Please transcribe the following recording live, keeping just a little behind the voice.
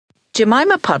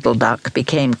Jemima Puddle-Duck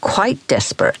became quite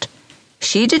desperate.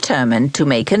 She determined to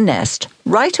make a nest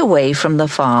right away from the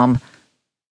farm.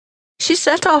 She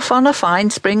set off on a fine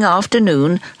spring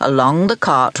afternoon along the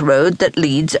cart road that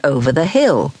leads over the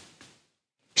hill.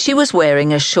 She was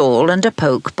wearing a shawl and a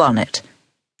poke bonnet.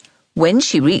 When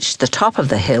she reached the top of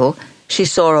the hill, she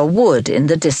saw a wood in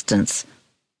the distance.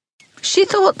 She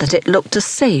thought that it looked a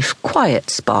safe, quiet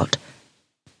spot.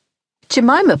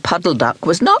 Jemima Puddle-Duck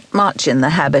was not much in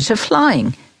the habit of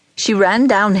flying. She ran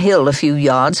downhill a few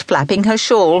yards, flapping her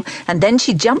shawl, and then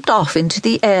she jumped off into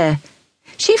the air.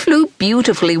 She flew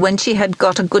beautifully when she had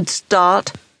got a good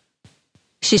start.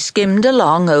 She skimmed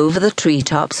along over the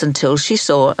treetops until she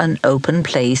saw an open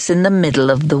place in the middle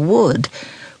of the wood,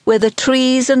 where the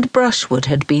trees and brushwood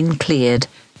had been cleared.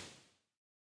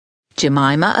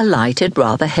 Jemima alighted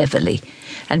rather heavily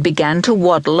and began to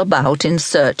waddle about in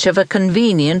search of a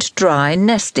convenient dry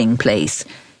nesting place.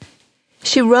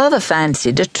 She rather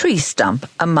fancied a tree stump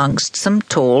amongst some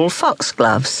tall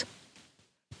foxgloves.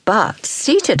 But,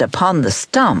 seated upon the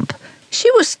stump, she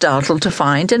was startled to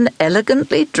find an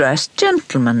elegantly dressed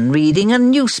gentleman reading a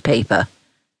newspaper.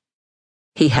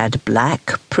 He had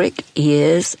black prick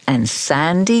ears and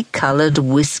sandy-coloured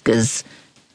whiskers.